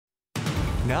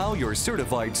Now your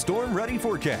certified storm-ready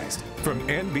forecast from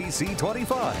NBC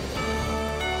 25.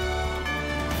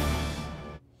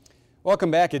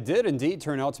 Welcome back. It did indeed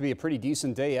turn out to be a pretty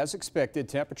decent day as expected.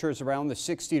 Temperatures around the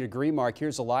 60-degree mark.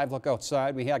 Here's a live look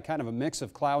outside. We had kind of a mix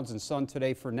of clouds and sun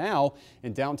today for now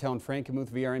in downtown Frankenmuth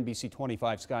via our NBC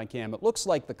 25 Skycam. It looks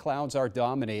like the clouds are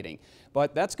dominating,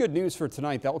 but that's good news for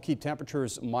tonight. That will keep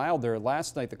temperatures milder.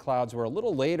 Last night the clouds were a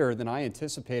little later than I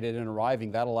anticipated in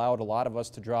arriving. That allowed a lot of us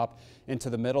to drop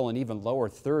into the middle and even lower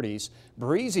 30s.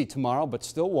 Breezy tomorrow, but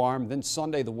still warm. Then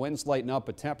Sunday the winds lighten up,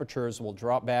 but temperatures will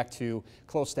drop back to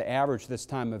close to average this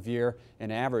time of year,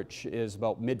 and average is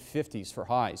about mid-50s for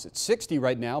highs. It's 60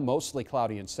 right now, mostly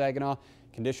cloudy in Saginaw.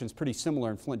 Conditions pretty similar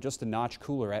in Flint, just a notch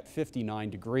cooler at 59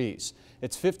 degrees.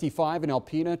 It's 55 in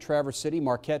Alpena, Traverse City,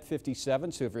 Marquette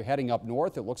 57. So if you're heading up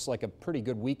north, it looks like a pretty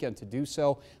good weekend to do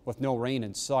so with no rain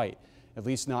in sight, at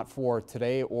least not for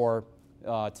today or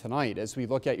tonight. As we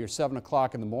look at your 7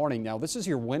 o'clock in the morning, now this is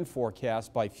your wind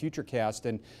forecast by Futurecast,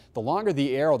 and the longer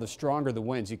the arrow, the stronger the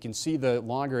winds. You can see the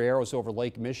longer arrows over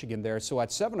Lake Michigan there. So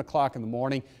at 7 o'clock in the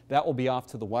morning, that will be off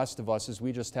to the west of us as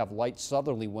we just have light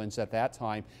southerly winds at that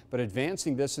time. But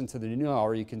advancing this into the noon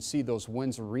hour, you can see those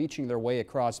winds reaching their way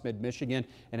across mid-Michigan.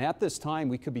 And at this time,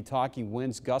 we could be talking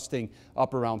winds gusting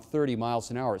up around 30 miles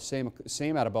an hour. Same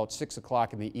at about 6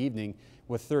 o'clock in the evening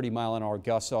with 30-mile-an-hour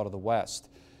gusts out of the west.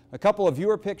 A couple of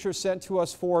viewer pictures sent to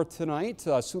us for tonight.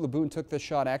 Sula Boone took this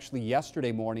shot actually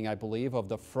yesterday morning, I believe, of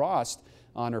the frost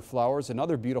on her flowers.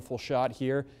 Another beautiful shot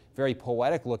here. Very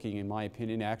poetic looking, in my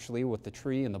opinion, actually, with the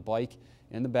tree and the bike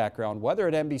in the background. Weather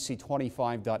at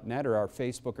NBC25.net or our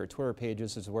Facebook or Twitter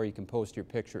pages is where you can post your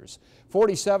pictures.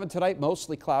 47 tonight,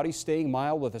 mostly cloudy, staying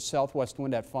mild with a southwest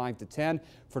wind at 5 to 10.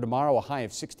 For tomorrow, a high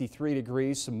of 63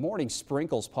 degrees. Some morning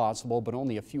sprinkles possible, but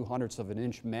only a few hundredths of an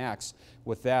inch max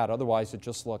with that. Otherwise, it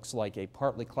just looks like a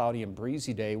partly cloudy and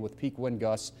breezy day with peak wind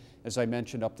gusts, as I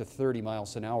mentioned, up to 30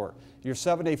 miles an hour. Your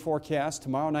 7-day forecast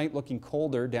tomorrow night looking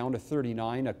colder, down to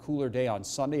 39. A cooler day on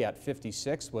Sunday at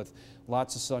 56 with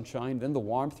lots of sunshine. Then the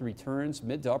warmth returns,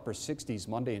 mid to upper 60s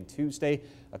Monday and Tuesday.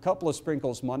 A couple of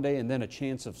sprinkles Monday, and then a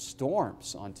chance of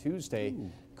storms on Tuesday.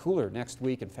 Cooler next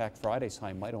week. In fact, Friday's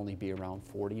high might only be around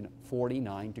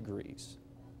 49 degrees.